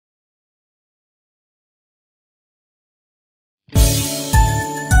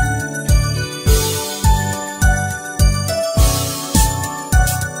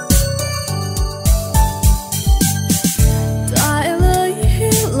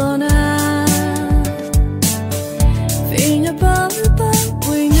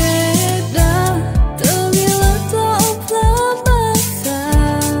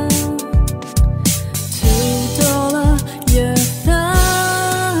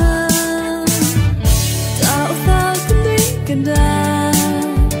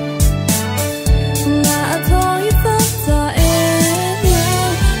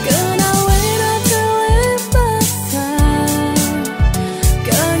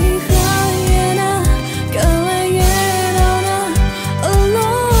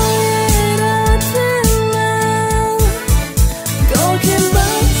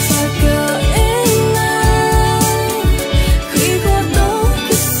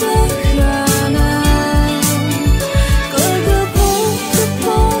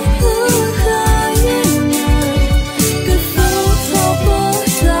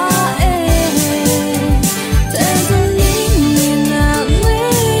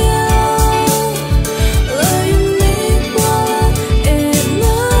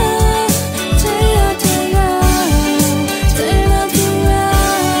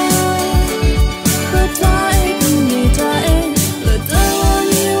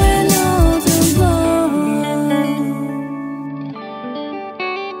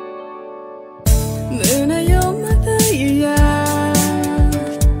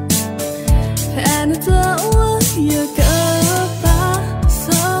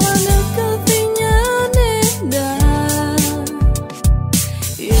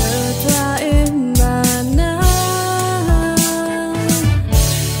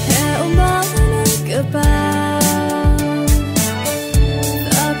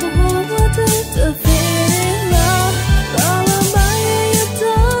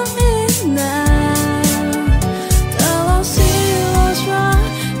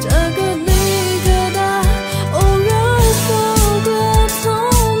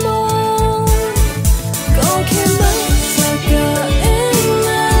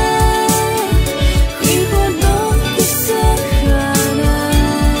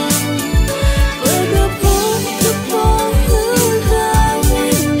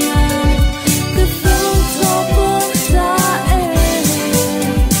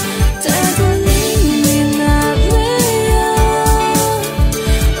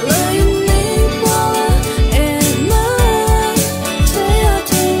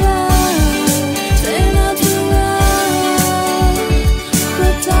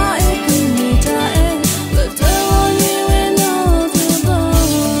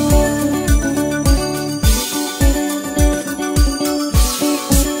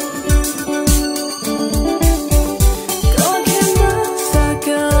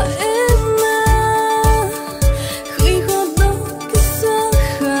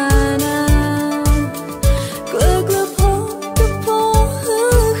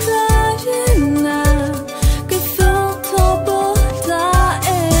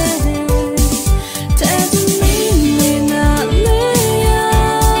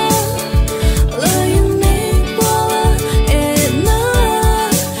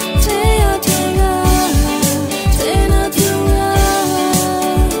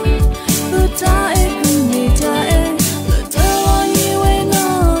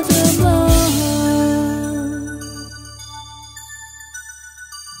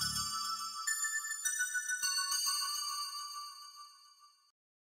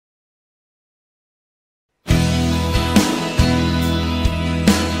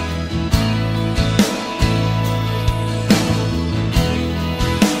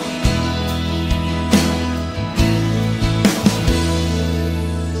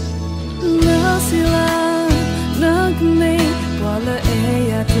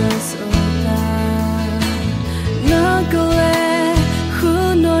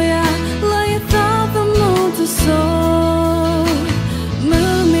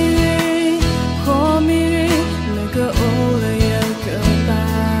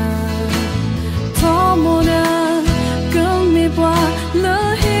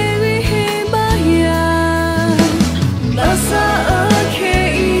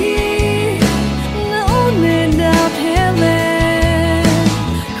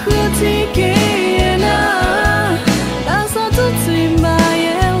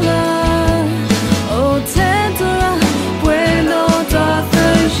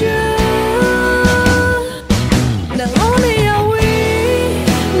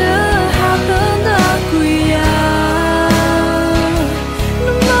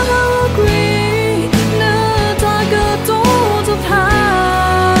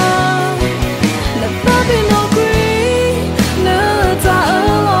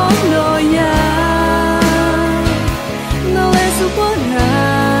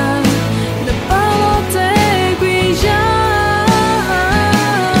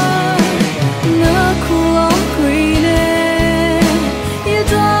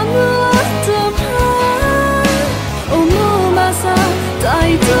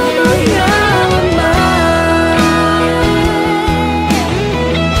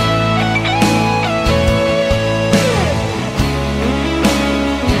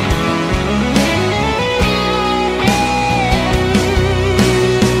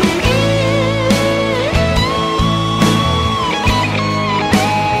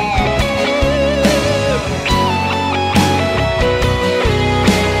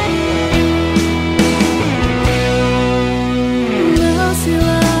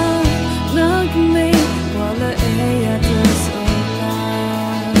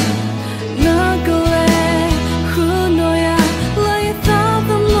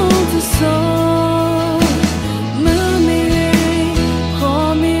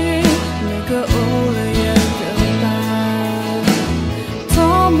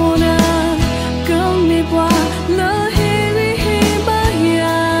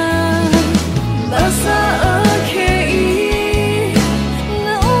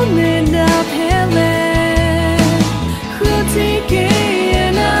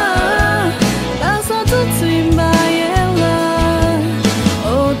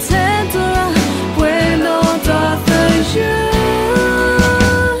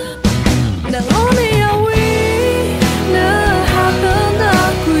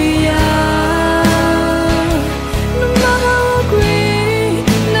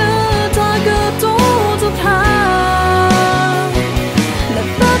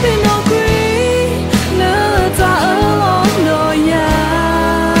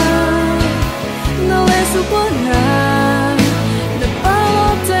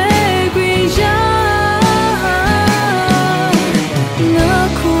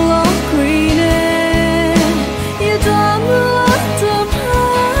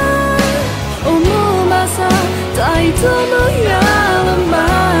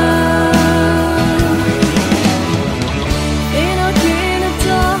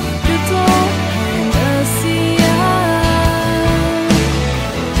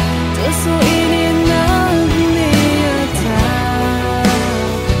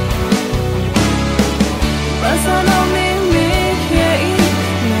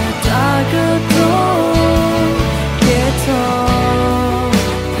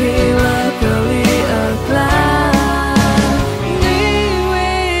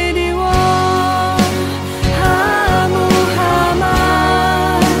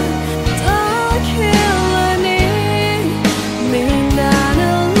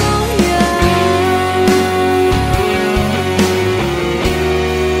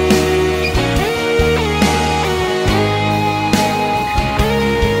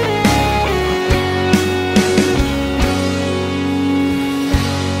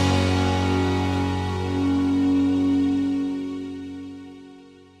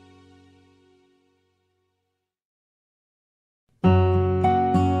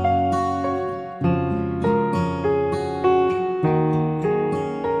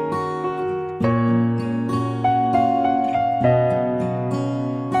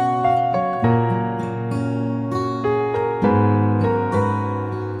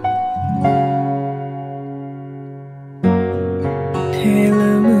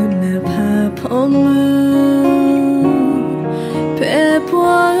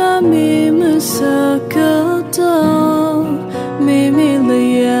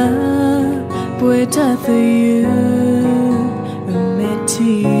die for you,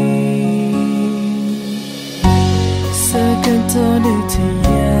 Betty. Second thought it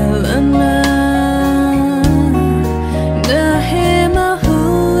yell and the hammer who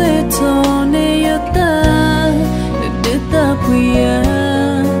it on your thigh, the death of we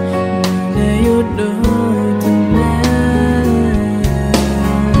are, you know the man.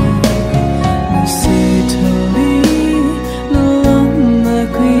 You see, Tony, no long my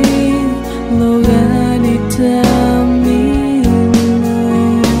queen, no tell me.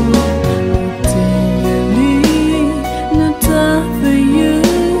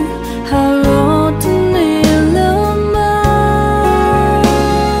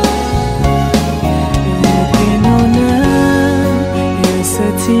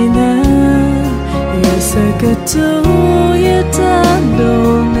 Sakatu ya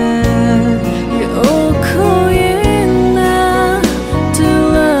tandona ya okoyena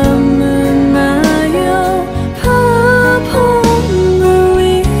tulamana yo papomui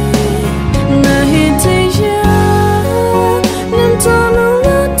na hitiya nantanu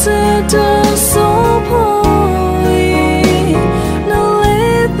late do sopoi na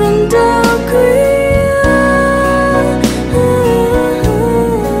lepanda kuya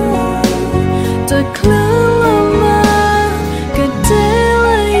the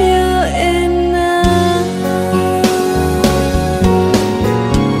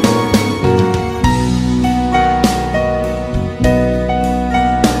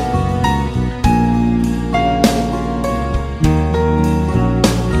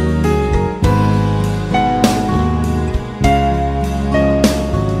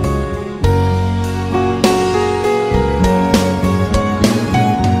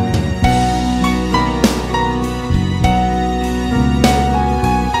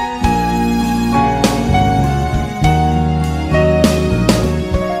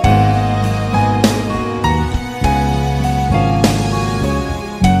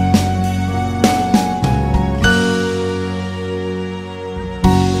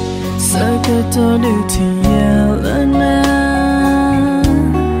Sakatu tiyalana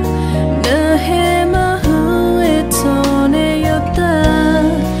the hammer who it's on your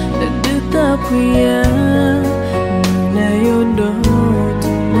thigh, the death of we are, now you know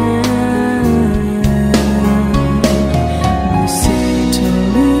tonight. You see,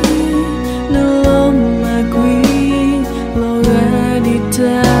 Tony, no long my queen, long ready to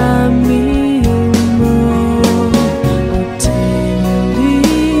me.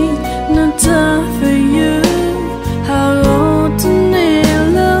 For you.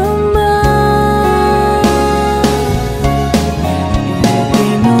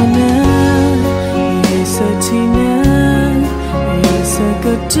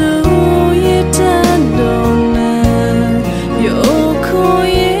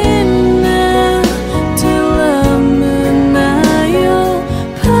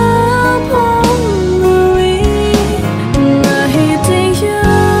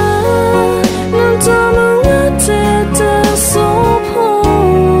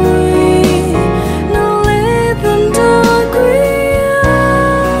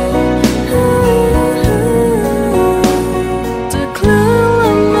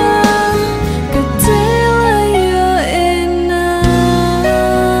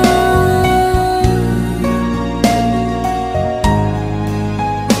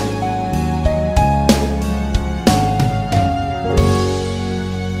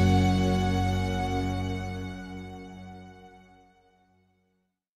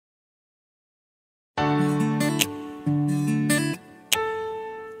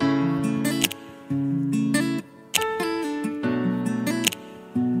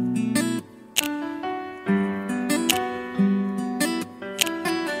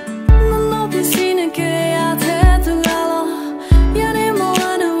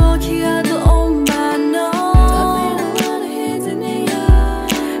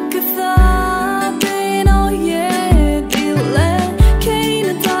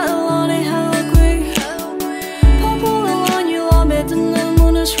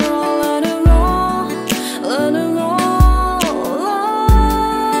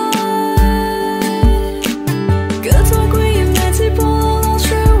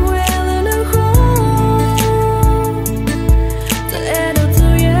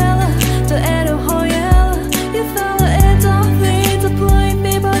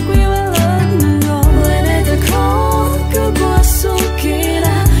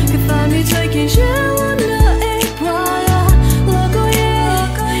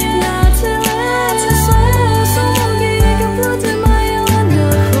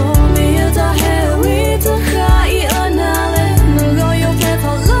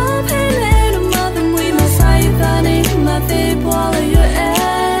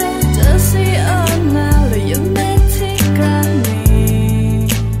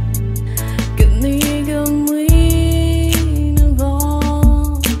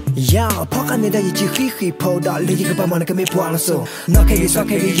 ya phok ane da yi chi khi khi pho da le yi ka pa ma na ka me pwa la so no ke so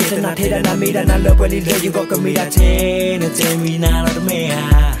ke yi ta na the da na me da na lo pa li le yi go ka me da che na che mi na la me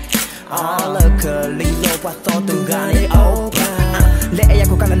ha all a curly lo pa to tu ga ni opa le ya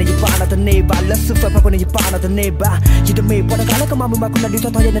ko ka na yi pa na ta ne ba la su fa pa ko ni pa na ta ne ba yi da me pa na ka la ka ma ma ko na di to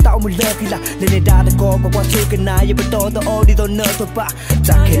ya na ta mu le ki la le ne da da ko kwa che ka na yi pa to o di to na to pa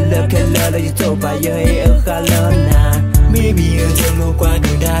ta ke le la yi to ba ye e ka la na maybe a little qua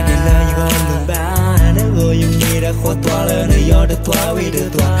người ta để lời như con đường ba nếu người dùng gì đã khó toa lời nơi gió đã toa vì được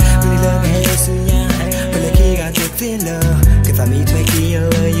toa vì lời nghe sự nhá và lời khi gạt được tiếng lời cái ta mi thay kia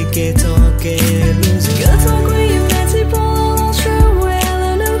lời như kê to kê luôn rồi cái tôi quý yêu em chỉ bỏ lỡ quên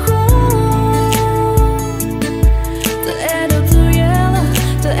là nơi khó từ em đâu tu yella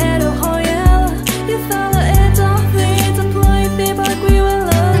từ em đâu hỏi yella you thought là em đó vì ta play vì ba quý về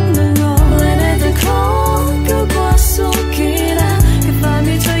lần đừng ngỏ lên em từ khó cứ qua số kia cái phải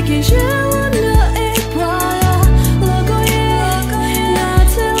mi chơi kia chưa muốn nữa em qua lo có yeah na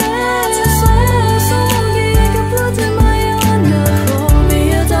thế lẽ ta say sống gì cái bước tới mai anh nữa khó vì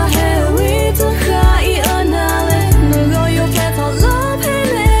yêu ta hay vì ta khai anh lại người gọi yêu phải thọ love hay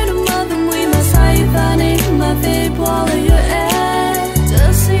lẽ đúng mà từng nguy mà say và nên mà về bỏ lại yêu em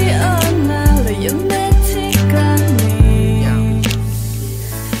ta si anh lại yêu mẹ thích cả mình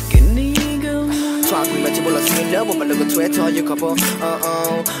cái này gương Try to imagine what I'm saying, love, but look at sweat on your couple.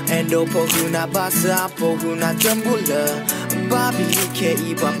 And do po huna basa, po huna jambula. Baby, ke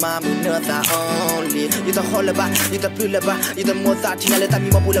iba mamu nata only. You the whole ba, you the pull ba, you the more that you let me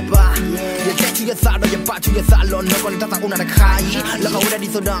mabula ba. You get to your thought, or your back to your salon, no one tata una kai. Look how ready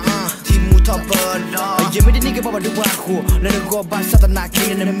so down, Timu topper. You made the nigga baba do waku. Let it go by Satana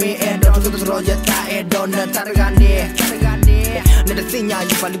king and me and don't go to Roger and don't Taragani. Nada sinya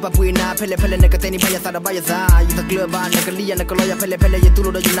you pali papuina pele pele nekateni baya sada baya za you the club ba nakalia nakaloya pele pele you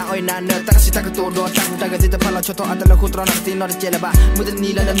tulo do na oina na takasi takato do taga zita pala choto atala kutra na tino de chela ba muda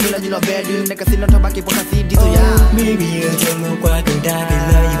nila na mila you know bad you nakasi no tabaki pokasi dito ya maybe you don't know qua từ da để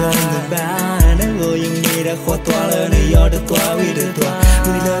lời you on the ba na go yung ni da kho toa le ne yo de toa wi de toa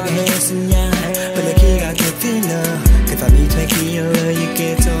ni le ga he sinya pele ki ga ke tino ke fa mi twe ki yo you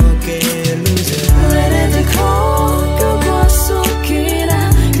get to get loser let it call go qua số kia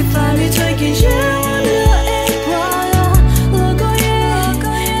cái phải mi chơi kia chưa nữa em qua lo có yeah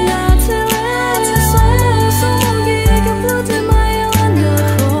na thế lẽ ta say sống gì cái bước tới mai anh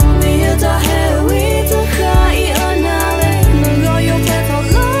nữa khó vì yêu ta hay vì ta khai anh lại người gọi yêu phải thọ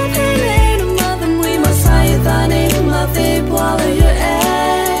love hay lẽ đúng mà từng nguy mà say ta nên mà về bỏ lại yêu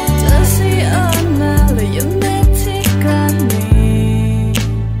em ta si anh lại yêu mẹ thích cả mình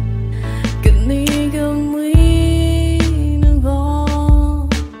cái này gương mi nương gò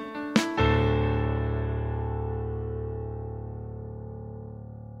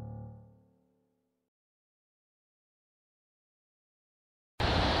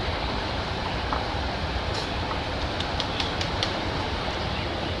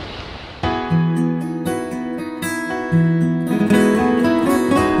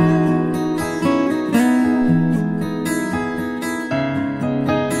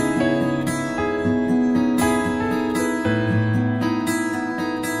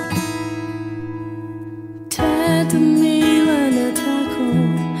thế từ mi là nơi ta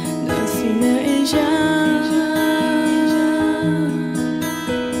không nơi xin nơi ra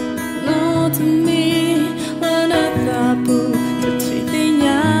nó từ mi là nơi ta bu từ thủy tinh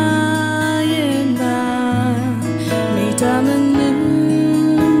nhà yên ba mi ta mình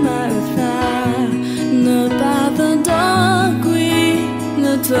nương mà ta nơi ba vẫn đó quý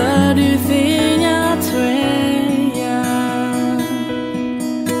nơi ta đi về nhà thuê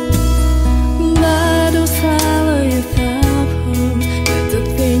xa lời ta phù để tự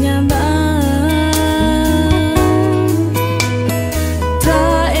về nhà ba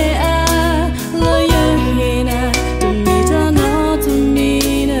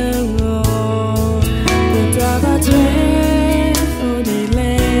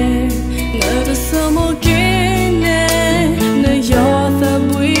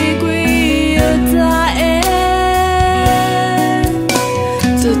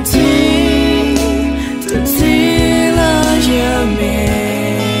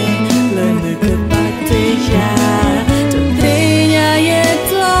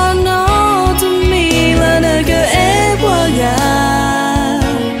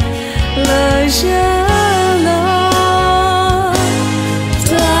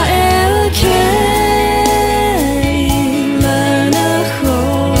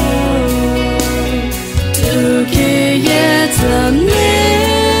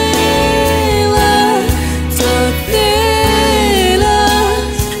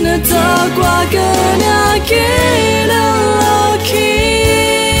nó ta qua cơn nhà kia nó lo khi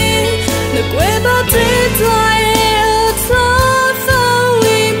nó quê bao thế thôi ở thơ thơ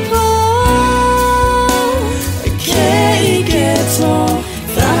vì phố kể kể cho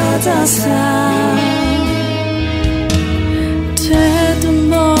ta sao thế tôi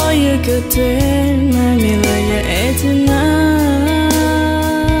nói cái tên mà người lại vậy thế nào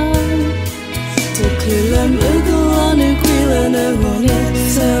tôi cứ làm ước lo nơi quy là nơi ngồi nơi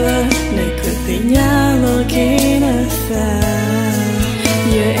giờ là nơi cứ tình nhà lo kia nó phá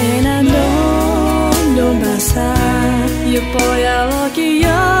giờ em đã đón bà xa giờ bỏ ya lo kia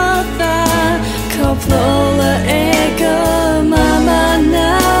ta khóc lo là em cơ mà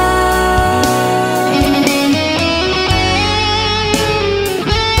na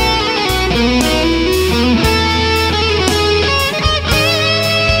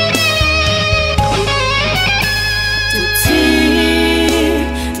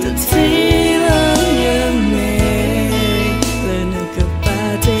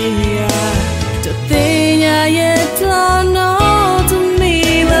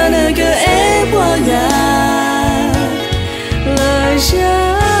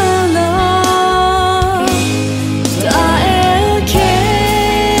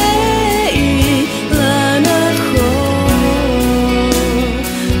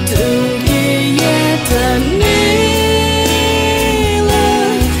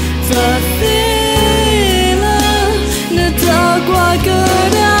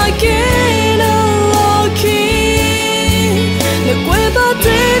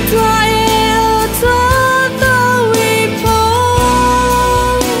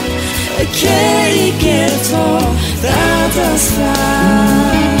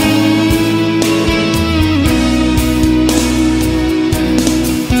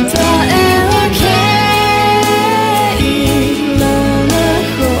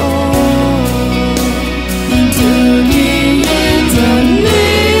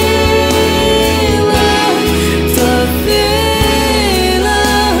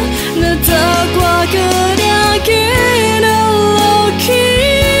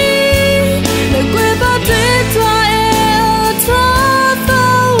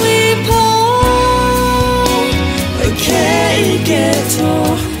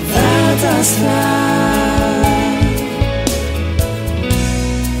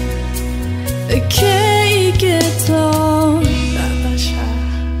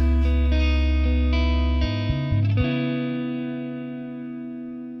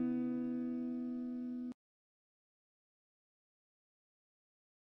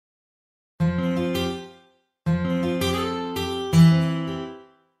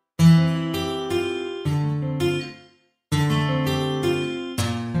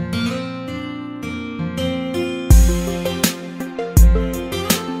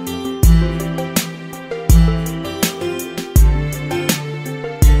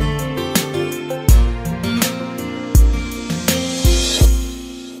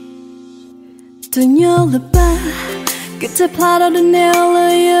tôi nhớ là ba cái tay phá đau đớn neo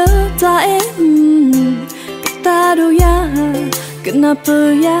lời ta em cái ta đâu ya cái nắp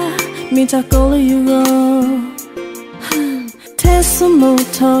ya mi ta có lời yêu thế số một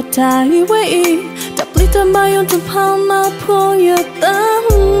thọ ta đi vậy tập lý ta mai on tập hao ma po ya ta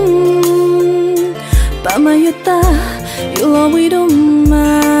ba ma ya ta you are we don't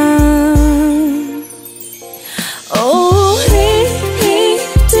mind oh hey hey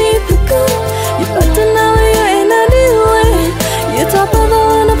typical but now you're in a new way. You talk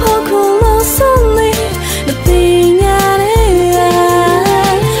about the poco lost only the thing hey,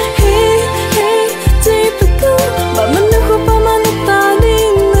 hey, typical. But man, the hope I'm on the body,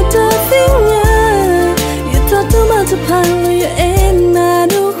 the thing. You talk too much about you're in a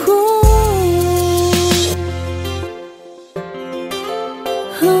new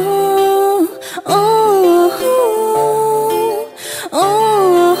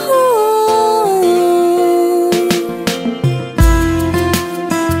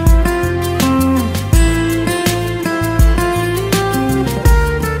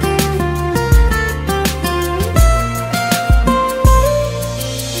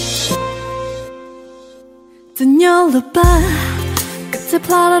ba cái tay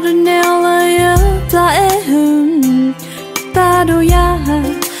phá đau đớn neo lời ta em ta đâu ya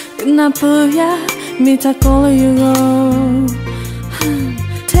cái nắp ya mi ta có lời yêu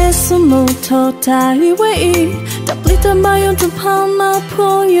thế số một thọ ta đi vậy tập lý ta mai on tập hao ma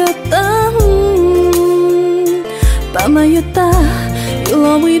po ya ta ba ma ya ta you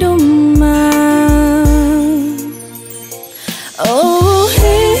are we don't mind oh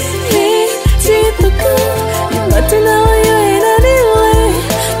hey hey typical but now you're in a new way.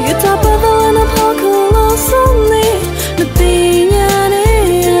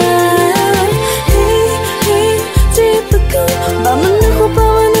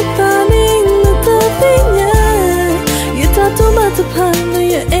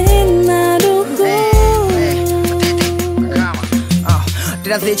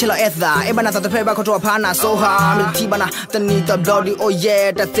 tira se chelo esa e bana ta phe ba kho phana so ha mi thi bana tani ta bloody oh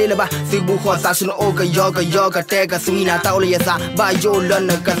yeah ta se le ba si bu kho sa sun o ga yo ga te ga sui na ta o le ya sa ba yo lon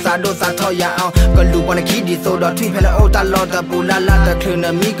ka sa do sa tho ya ao ka lu bon ki di so do thui phe la o ta lo ta pu la la ta thun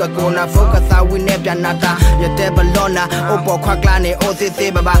na mi ka ko na focus sa win ne pya na ta ya te ba lo na o po khwa kla ne o se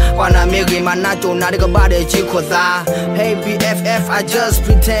se ba ba kwa na me ge ma na jo na de ka ba de chi kho sa hey BFF I just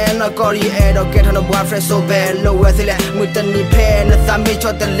pretend I got you head or get on a boyfriend so bad low worth it with the ni pen na me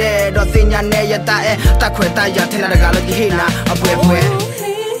chot the lead or thing ya ne ya ta e ta khwe ta ya thena da ga lo ki na a pwe pwe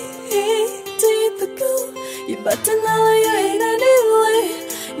you better know you ain't anyway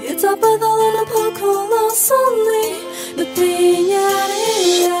you top of all in a poco lost only the thing ya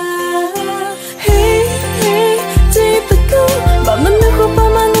hey deep the go but me ko pa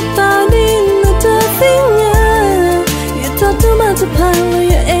man ta din the thing ya you talk too much about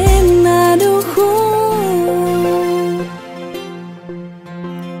you ain't not do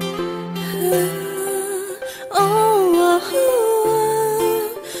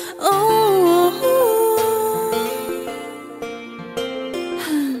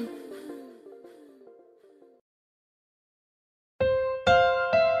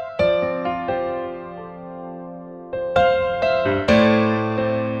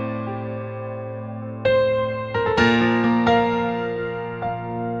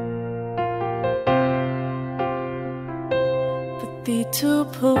to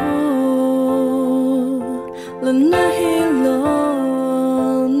pull la na hilo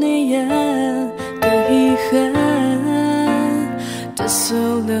ne ya to hi kha to so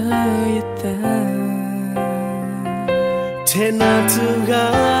la yata tena tu ga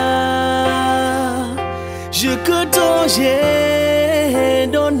je ko to ye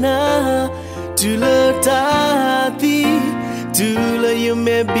dona tu le ta ti tu le you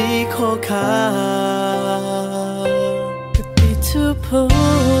may be kho kha to pull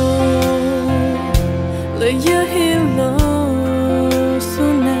la ya hilo so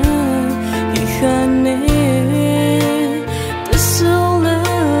na hi khane to so la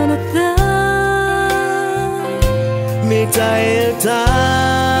ta me tai ta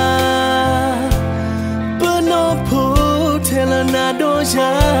no pu tell na do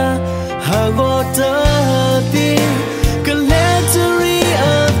ya ha go ta ti gallery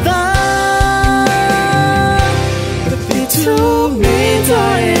of to me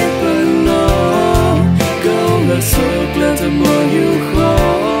die but no go the circle the more you go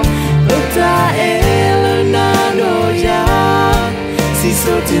but I na no ya si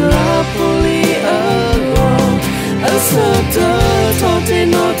so ti la poli a so to te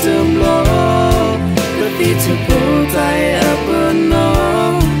no to blow but to put I up no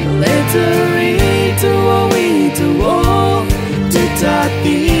later to what we do to that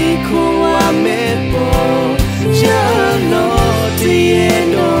be cool I met ya no ti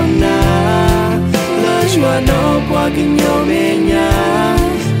no na la jua no kwa kinyo menya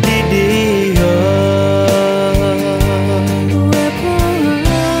di ho we po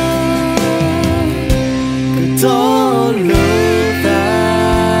lo ta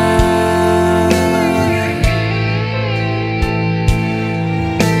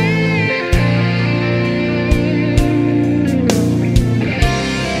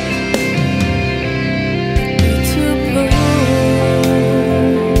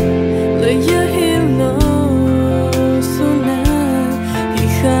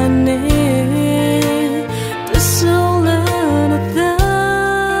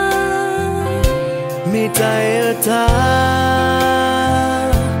ta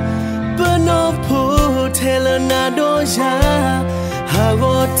but no put tell na do ya ha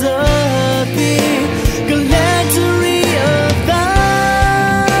go ta ti gallery of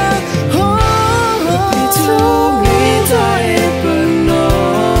that to me die but no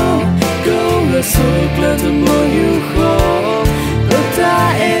go the circle the more you go but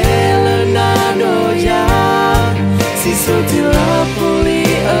I na do ya si so ti la poli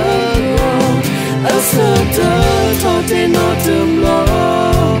so to te no to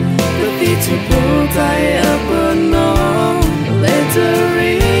blow but to put I up no later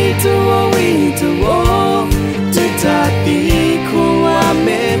to what we do to that be cool I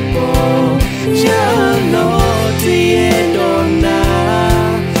met ya no ti do na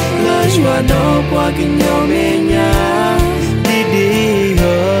la jua no kwa kinyo menya di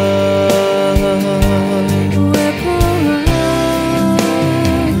ho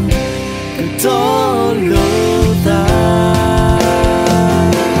lo ta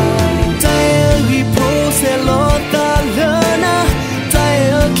tai we post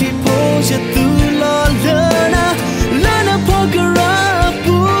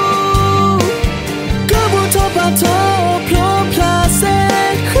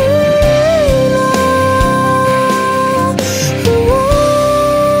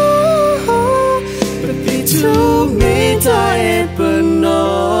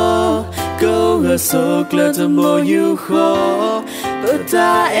la sok la tamo you kho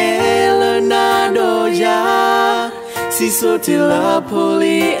ta la na do ya si so ti la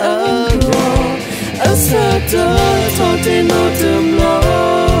poli asa to te no tum lo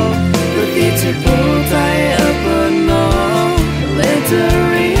repeatable tai upon no later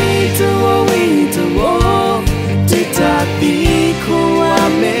to we to walk ta pi ko a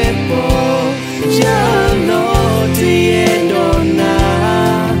me po ya no ti endo na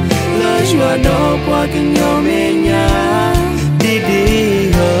la jua no kwa kan yo me nya di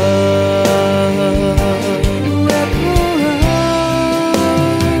ho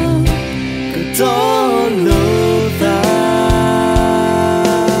don't know that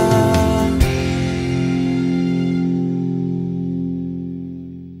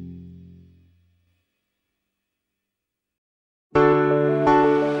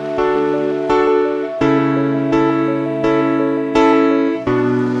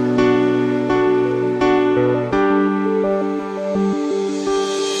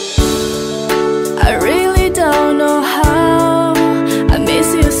I really don't know how I miss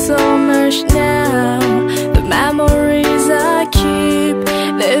you so much now. The memories I keep,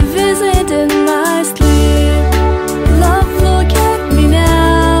 they visit in my sleep. Love, look at me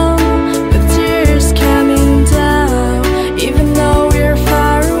now, with tears coming down. Even though we're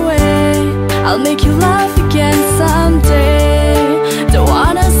far away, I'll make you laugh again someday. Don't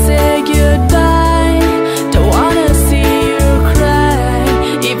wanna say goodbye, don't wanna see you cry.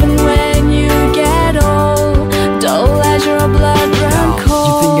 Even when you get old, don't let your blood run cold.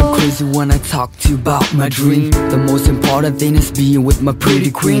 You think I'm crazy when I talk to you about my dream? The most important thing is being with my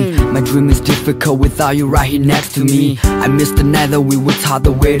pretty queen. My dream is difficult without you right here next to me. I miss the night that we were taught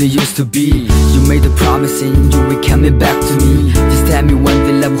the way it used to be. You made a promise and you were coming back to me. Just tell me one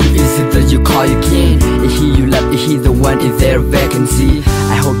thing, love, who is it that you call your king? Is he you love, is he the one, is there a vacancy?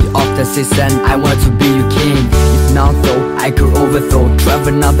 I hope you often say son, I want to be your king. If not though, I could overthrow,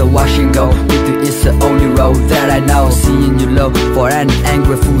 travel another wash and go. With you is the only road that I know. Seeing you love for an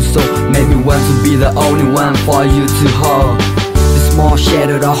angry fool, so made me want to be the only one for you to hold. The small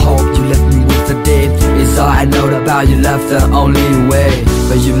shadow of hope you left me with the dead is all I know about your love, the only way.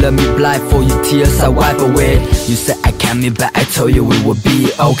 But you left me blind for your tears, I wipe away. You said I can't meet, but I told you we would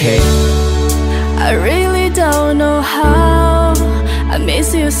be okay. I really don't know how I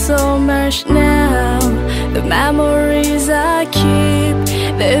miss you so much now. The memories I keep,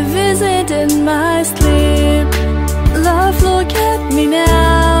 they visit in my sleep. Love, look at me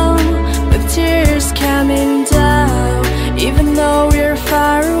now, with tears coming down. Even though we're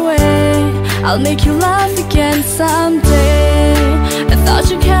far away, I'll make you laugh again someday. I thought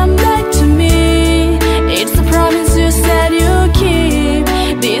you'd come back to me, it's the promise you said you'd keep.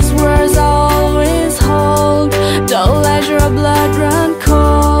 These words I always hold, don't let your blood run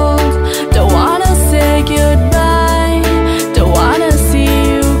cold. Don't wanna say goodbye, don't wanna see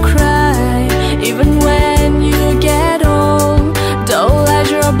you cry. Even when you get old, don't let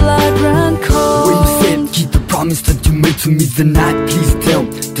your blood run cold. When you said keep the promise that you made to me the night, please don't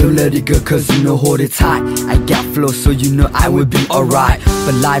let it go, cause you know hold it tight. I got flow so you know I will be alright.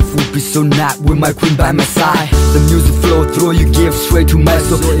 But life would be so nice with my queen by my side. The music flow through, you give straight to my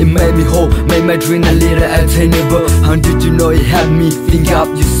soul. It made me whole, made my dream a little attainable. How did you know it helped me think up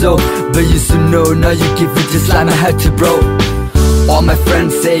your soul? But you should know, now you give it just like my heart to bro. All my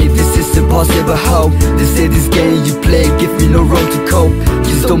friends say this is impossible, hope. They say this game you play give me no room to cope.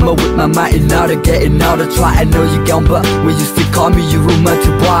 You stole me with my mind in order getting out of try. I know you gone, but when you still call me, you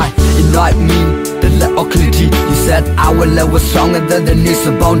romantic boy. It not mean the lack of clarity. You said our love was stronger than the needs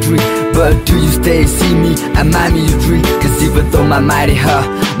of boundary. But do you stay, see me, and mind me you dream? Cause even though my mind is her,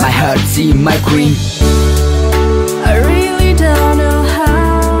 my heart see my queen. I really don't know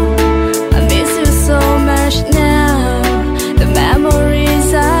how I miss you so much now. The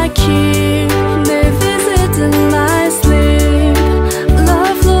memories I keep, they visit in my sleep.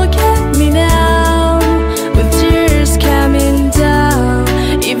 Love, look at me now, with tears coming down.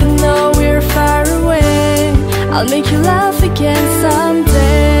 Even though we're far away, I'll make you laugh again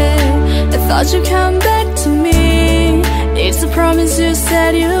someday. I thought you'd come back to me, it's a promise you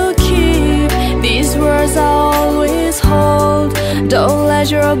said you'd keep. These words I always hold, don't let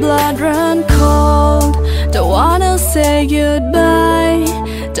your blood run cold. Don't wanna say goodbye,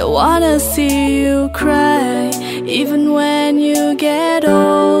 don't wanna see you cry. Even when you get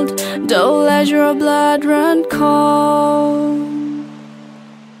old, don't let your blood run cold.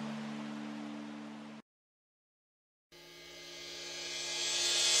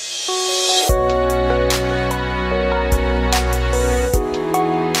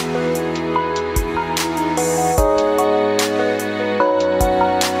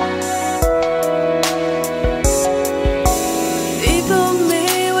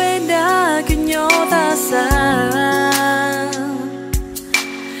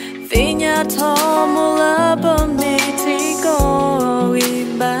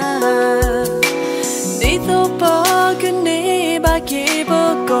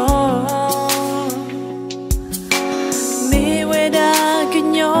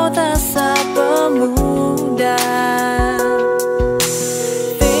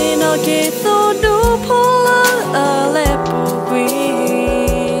 ke to do pola ale pugui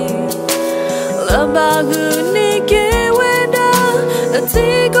la ba gu ni ke weda ti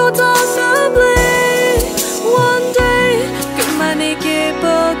go to sable one day come on ke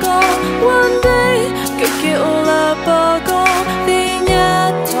pogo one day ke ola pogo tinya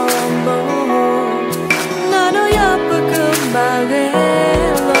tombo na no ya pogo ba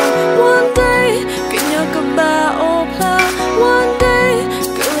one day kenya ka ba opla one day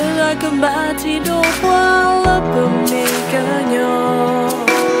kula ka ba ti do kwa la bum ni ka nyo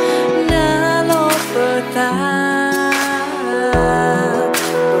na lo pata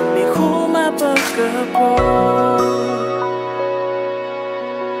mi khuma pa ka po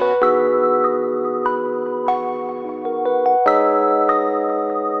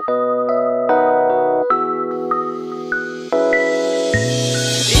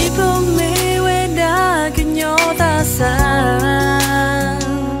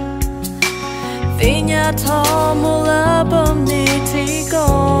Tinya tomula bom ni tigo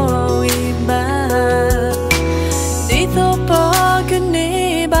iba Dito pa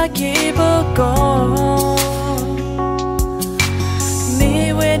kani baki boko Mi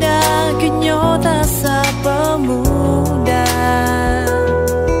weda kinyota sa pemuda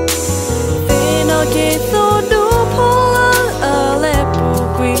Tino kito du pola ale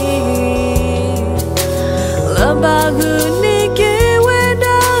pugui Lebagu ni ke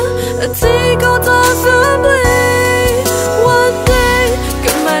weda Tigo to assembly one day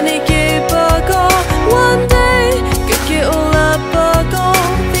kamani ke pago one day ke ola pago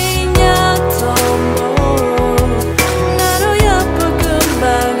tinya tombo naro ya pago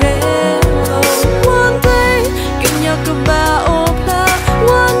bagelo one day kenya ka ba opla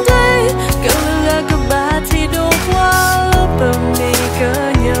one day kalula ka ba ti do wala pamni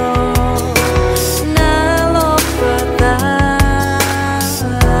kanyo na lo pata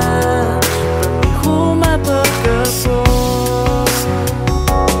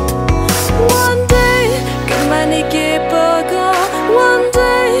one day, come on, get bago. One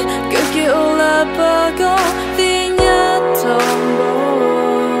day, go get all up bago. Tinya tombo,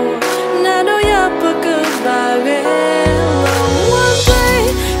 nano ya bago bagelo. One day,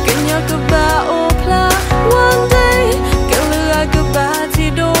 kenya ka ba opla. One day, kalula ka ba ti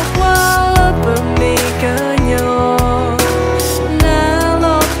do wala pami kanyo. Na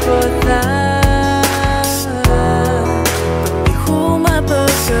lo pata.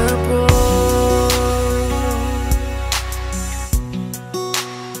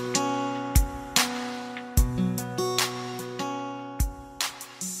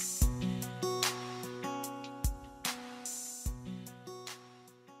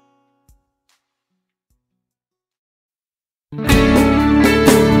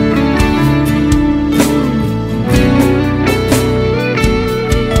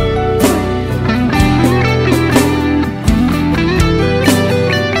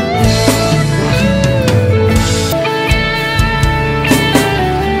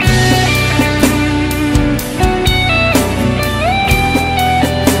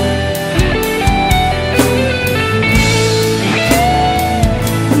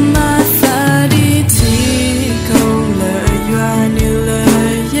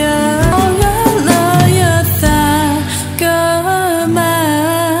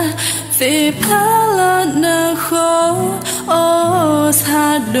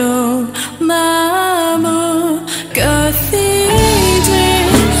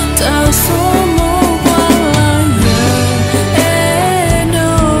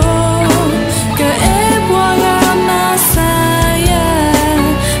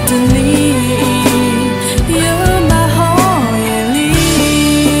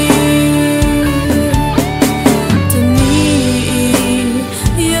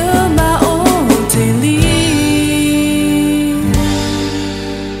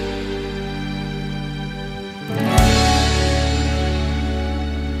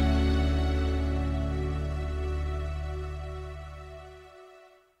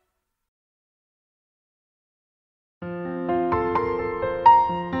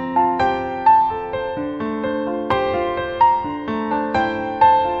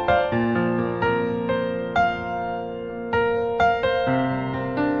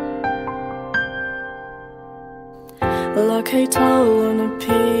 Like I told on a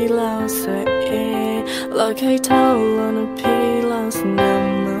pillow, say, like I told on a pillow,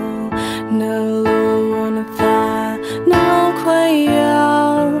 no, on a thigh, no,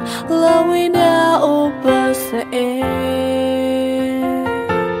 quail, love without over, say,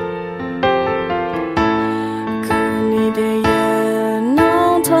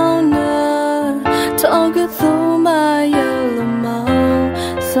 no, talk through my yellow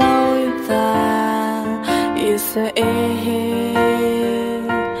mouth, so Yes,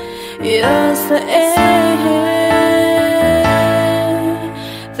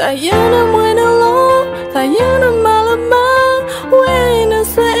 tại yêu nó mới nó lo, tại yêu nó mà là má, quên nó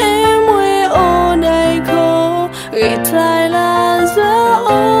sẽ em quên ở đây khó, người thay là gió.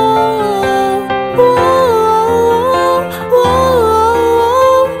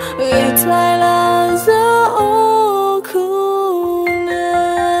 Người thay là gió khu nè.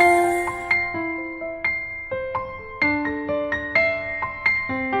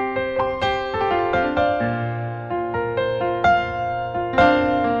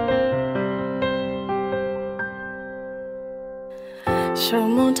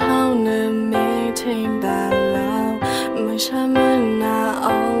 Trong một thao nè mê thêm bà lao, mà cha mình na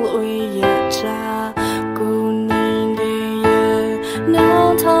all uy ya cha, cô nhìn đi ya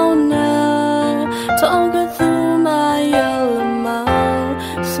nào thao nè, thao cái thu mà ya làm mau,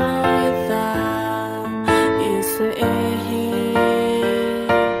 soi ta, yes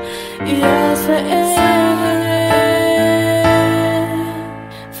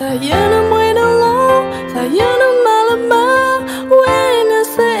ta ya nó mới nó lo, ta ya nó mà làm mau.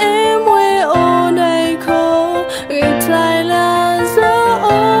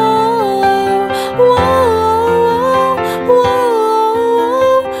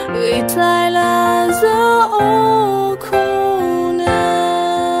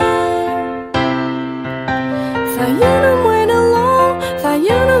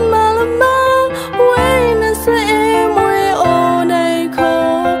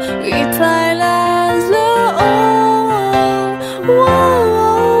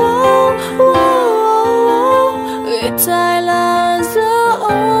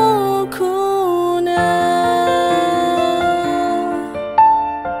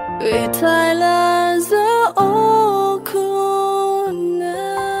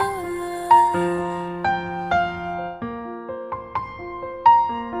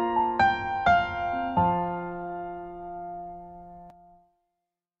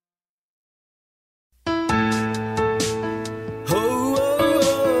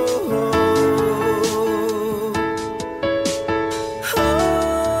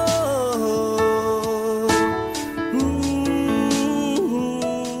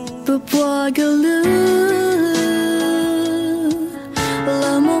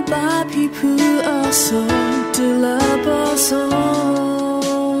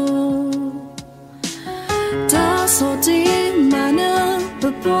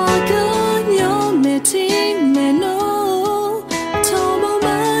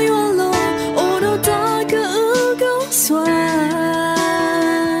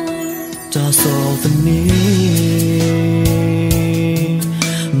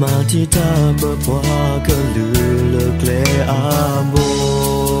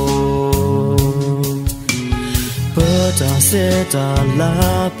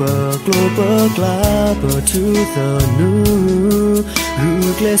 To the new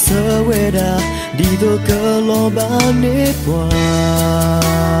Ruthless weda Di do kelobane pwa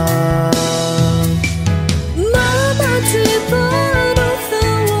Mama tiba do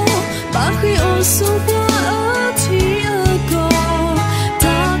thawo Bakhi osu pwa ati ago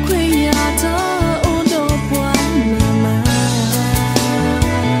Ta kwe ya ta ondo pwa mama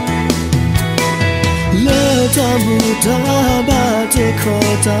Le tabu ta ba te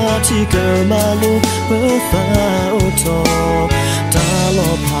kota ti ke malu Pha ô tô ta lo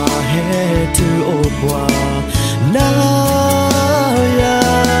pha he tu ô qua na ya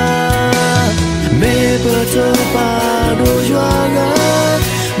me bơ tơ pa do yoa ga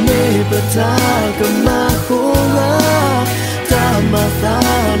me bơ ta ka ma kho ga ta ma ta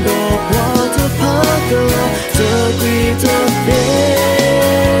do qua tơ pa ka tơ quy tơ pe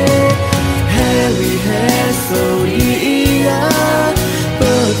Harry has so ya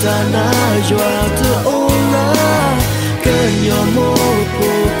bơ ta na yoa tơ Yo mo po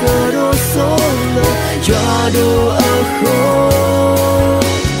karo solo Yado akho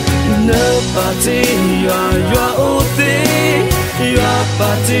Na pati ya ote Ya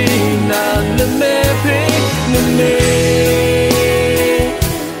pati na me pe me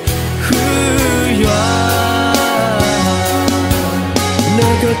Hu ya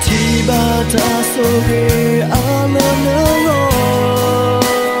Negatiba ta so ge ala no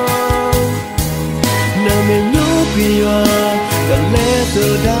Na me nyo pia Let the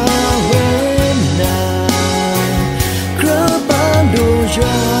down now, crab and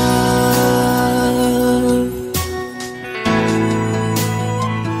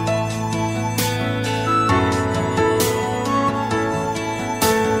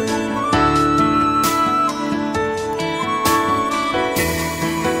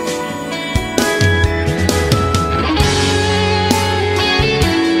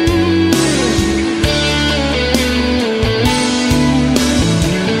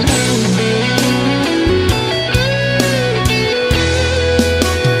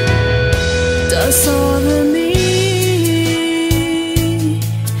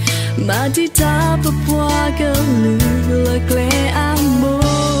ti ta pa pwa ka lu le cle amo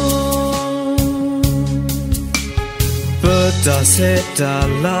ta se ta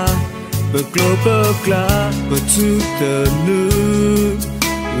la bờ global bờ tu the nu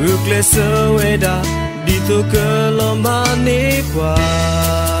ukle so eda di to ke lo ma ne kwa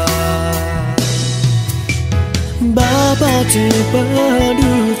ba ba ti ba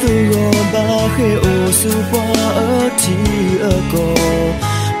du tu go ba khe o su pa a ti a ko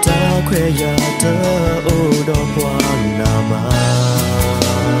ta khwe ya ta o do kwa na ma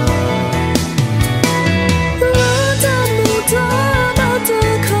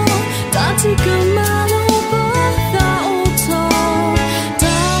chỉ cần mà lâu bớt ta ô tô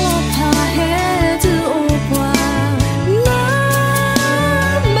ta lo pa hết từ ô qua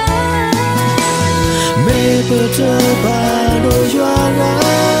mê bờ tơ ba đôi gió lá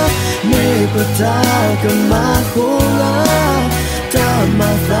mê bờ ta cầm má khô lá ta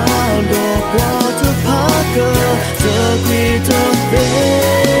mà ta đổ qua tơ phá cơ tơ quy tơ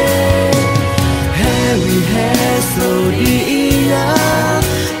về Harry has so dia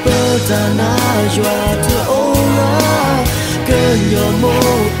ta na jua tu ola cơn gió mơ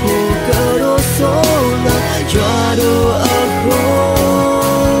hồ cơ đô số là jua đô ở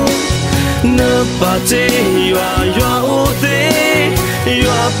hồ nơ ba ti jua jua u ti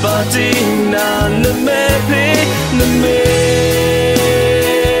jua ba ti na nơ mê pi nơ mê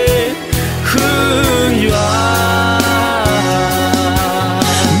khu jua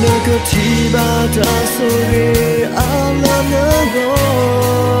nơ cơ ti ba ta so re ala nơ go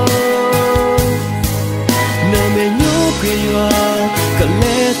ka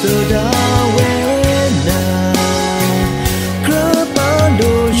le to da we na kra pa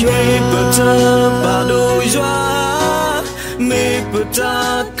do yo ba do yo me pata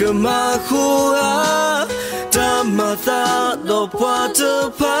ka ma khu a ta ma ta do pa ta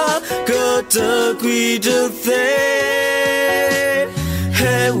pa ka ta quy de the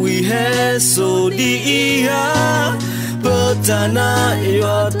hey we have so di a pata na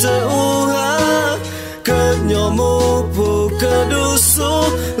yo ta u ha cơn nhỏ mô vô cơ đô số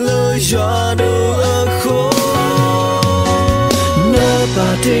lời gió đô ở khô nơ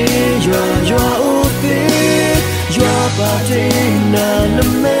bà tê gió gió ô tê gió bà tê nà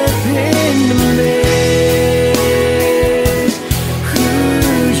nâm mê phê nâm mê khứ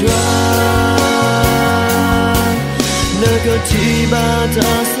gió nơ cơ chỉ bà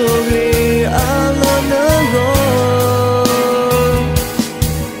ta sô ghê á la nơ gô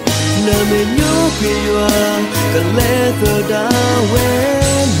nơ mê nhô Pia ka le to da we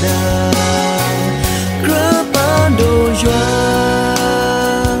na kra pa do jwa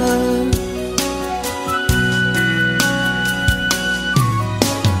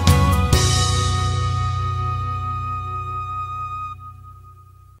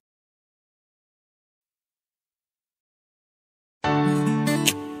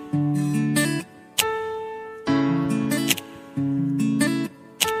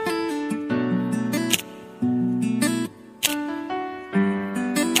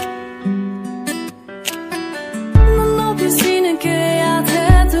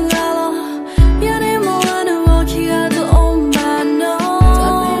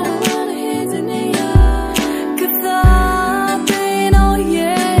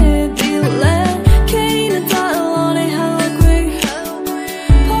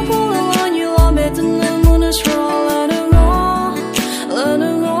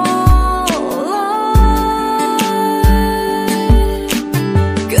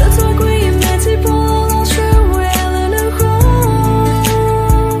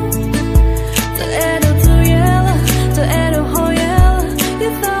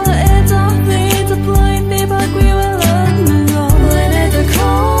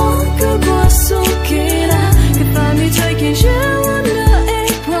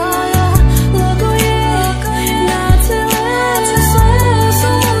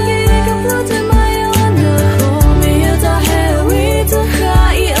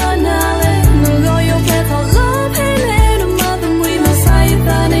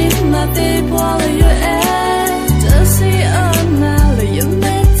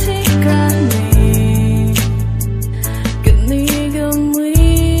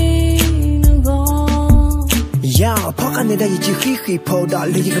da yi chi khi khi po da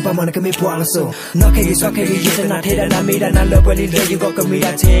le yi ka pa ma na ka me pwa la so na ke gi so ke gi yi na the da na me da na lo pa li le yi go ka me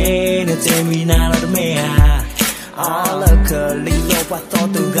da che na che mi na la de me ha all a ka li lo pa to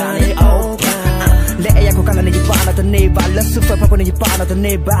tu ga ni o pa le ya ko ka na yi pa na to ne ba la su fa pa ko ni pa na to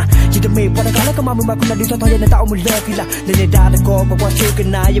ne ba ji de me pa da ka la ka ma mu ma ku na di to to ye na ta o mu le ki la le ne da ko pa pa chu ka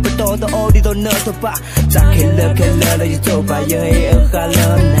na yi ba to to o di to na to pa za ke le la yi to pa ye e ka la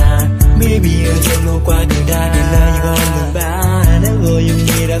na Maybe a little quite good that you know the bad. Never you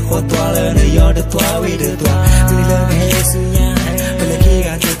need a hot water, you're the toy with the toy. We love Hesuya, but the key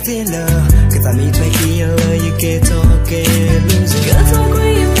got the tiller. Cause I need to make you get okay, lose it. Cause I'm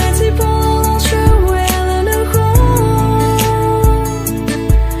queen, let's see, Paul, sure, well, and a home.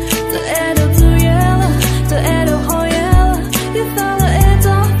 The Edo to yellow, the Edo ho yellow. You thought it's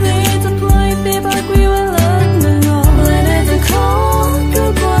all things to play, babe, like we were learning all. When it's a call, go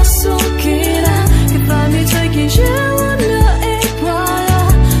was so keen. If I me taking shit, wonder it, Prada.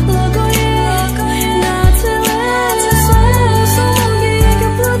 Look, oh yeah, not till it's so lonely, I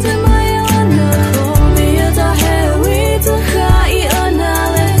can float in my own. Me as a hair, we to high on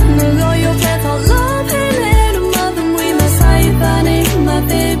island. Look, oh, your path of love, and little mother, we must hide funny. My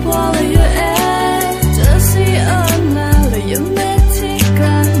babe, all of your air. Just see on island, you met it,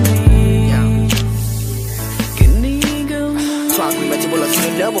 got me. Can you go? Talk we met you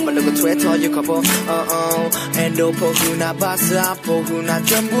see love but look at Twitter you couple and do pohuna basa pohuna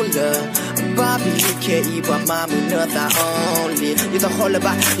jambula baby ke iba mamu notha only you the whole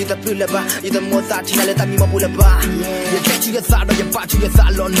ba you the pull ba you the more that tell ta mi ma pula ba you take you sa do you ba you sa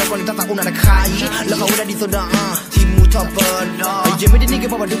lo no ko ta ta una na khai la ka wala di so da ti mu top no you me ni ke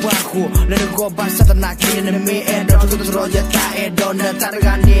ba du ba ko na ko ba sa ta na ki ne me e do to ro ya ta e do na ta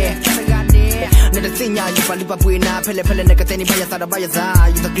ga ne Nada sinya you pali pa puina pele pele ne kateni baya sada baya za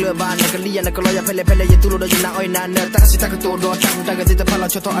you the club ba ne kalia ne kaloya pele pele ye tulu do na oi na na ta sita ka to do ta ga zita pala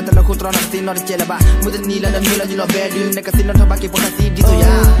choto atana khutra na tino de chela ba mudan nila na mila you no value ne ka sino thaba ki pa si di so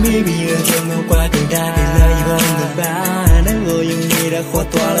ya Maybe a little quite good that you know the bad. Never you need a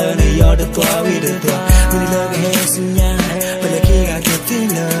hot water, you're the toy with the toy. We love Hesuya, but the key got the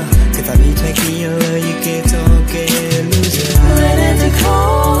tiller. Cause I need to make you get okay, lose it. When it's a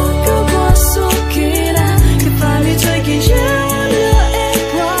call, go was so keen. If I me taking shit, wonder it,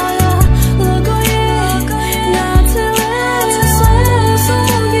 Prada. Look, oh yeah, not till it's so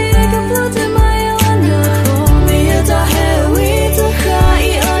lonely, I can float in my own. Me as a hair, we to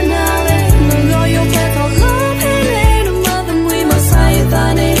high on island. Look, oh, your path of love, and little mother, we must hide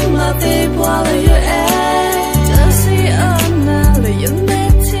funny. My babe, all of your air. Just see on island, you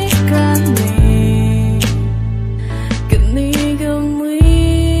met it, got me.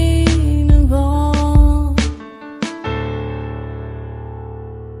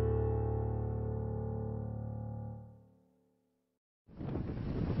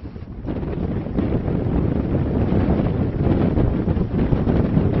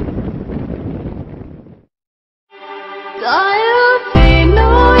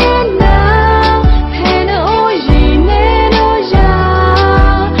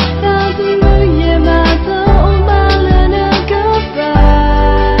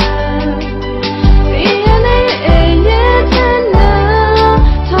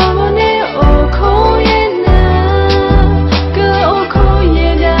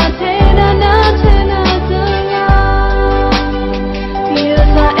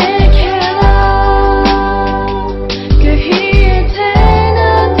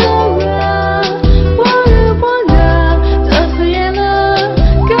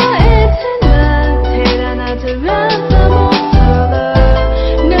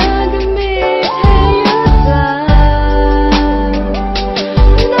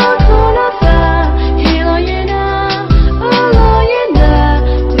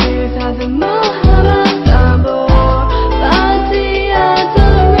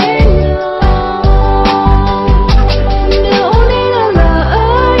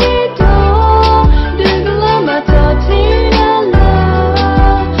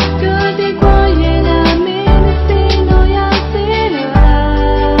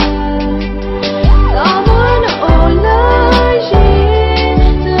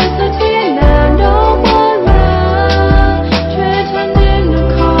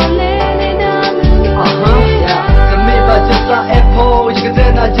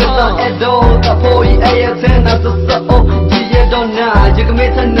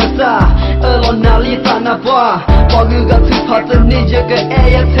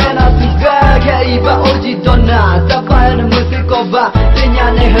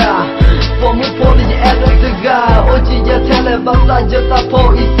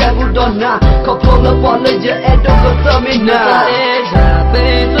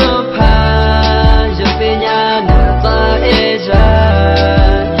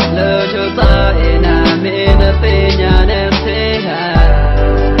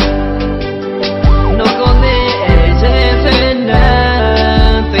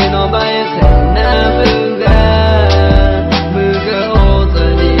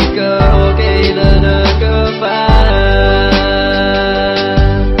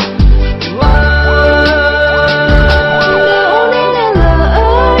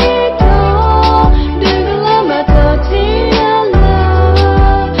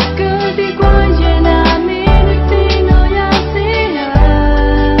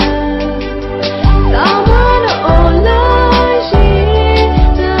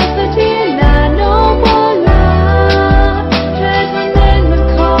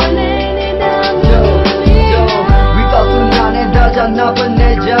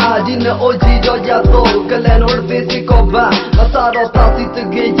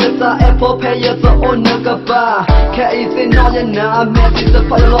 sa apple pay ya so onaga ba kai sin no ya na me the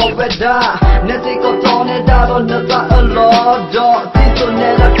follow weda neti ko tone da do na sa a lot do ti so ne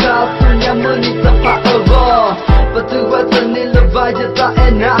la class ya money sa pa over but tu wa ni le va ya ta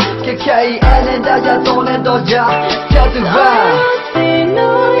ena ke kai ene da ya tone do ja ya tu ba no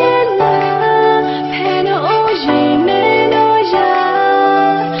ya na pe no oji ne no ya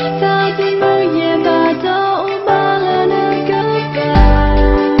sa ti mo ye ba do ba na ga ba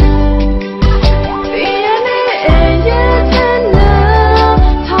ya ne ya na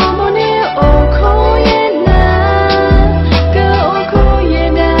ta mo ne o ko ye na go o ko ye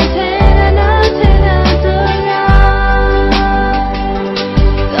na te na so ya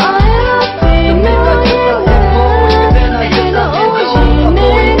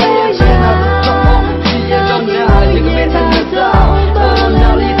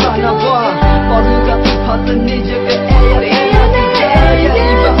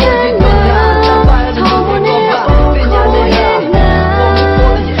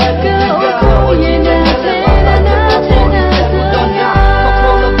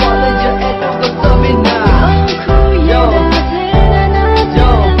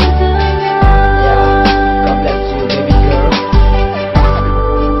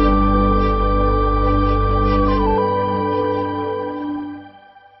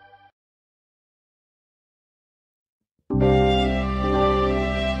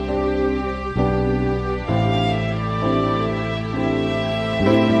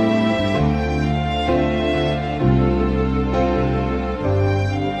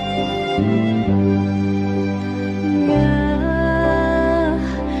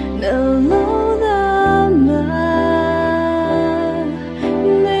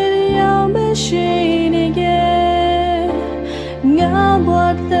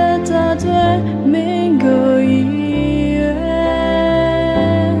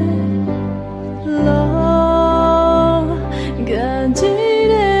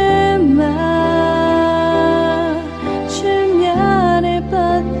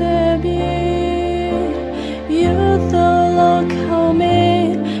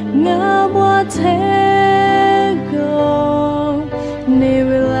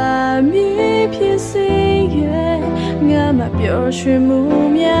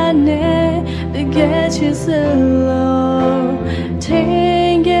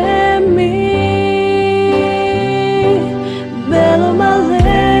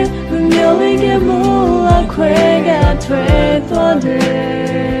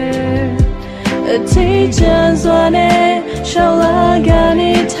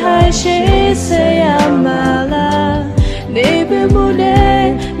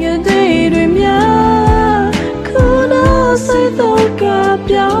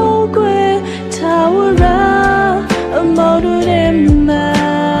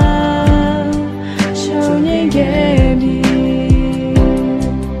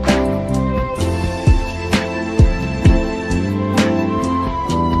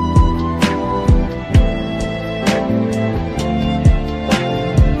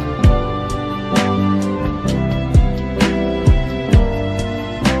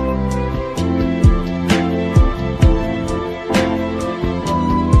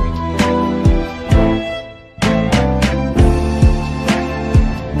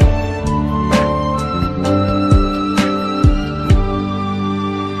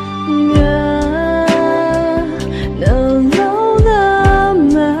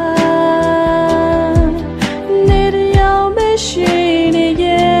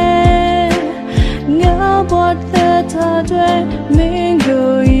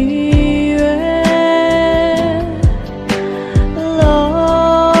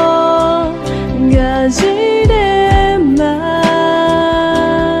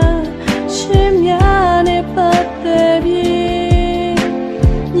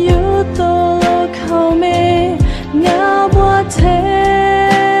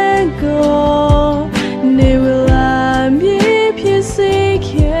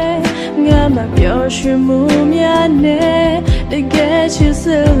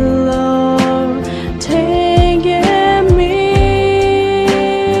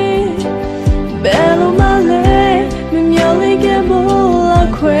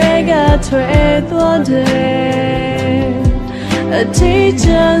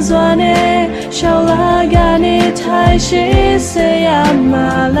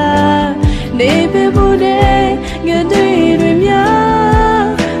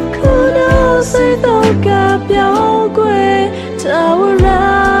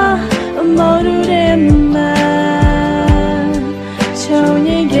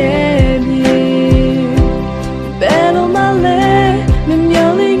Bello male, mi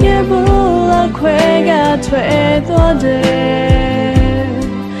mioli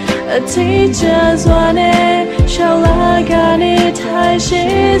teacher's one shall I got it I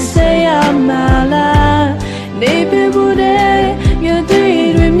say I'm mala Maybe would you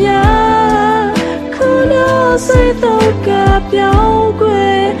did with me Could I say the gap your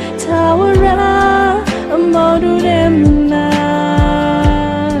way tower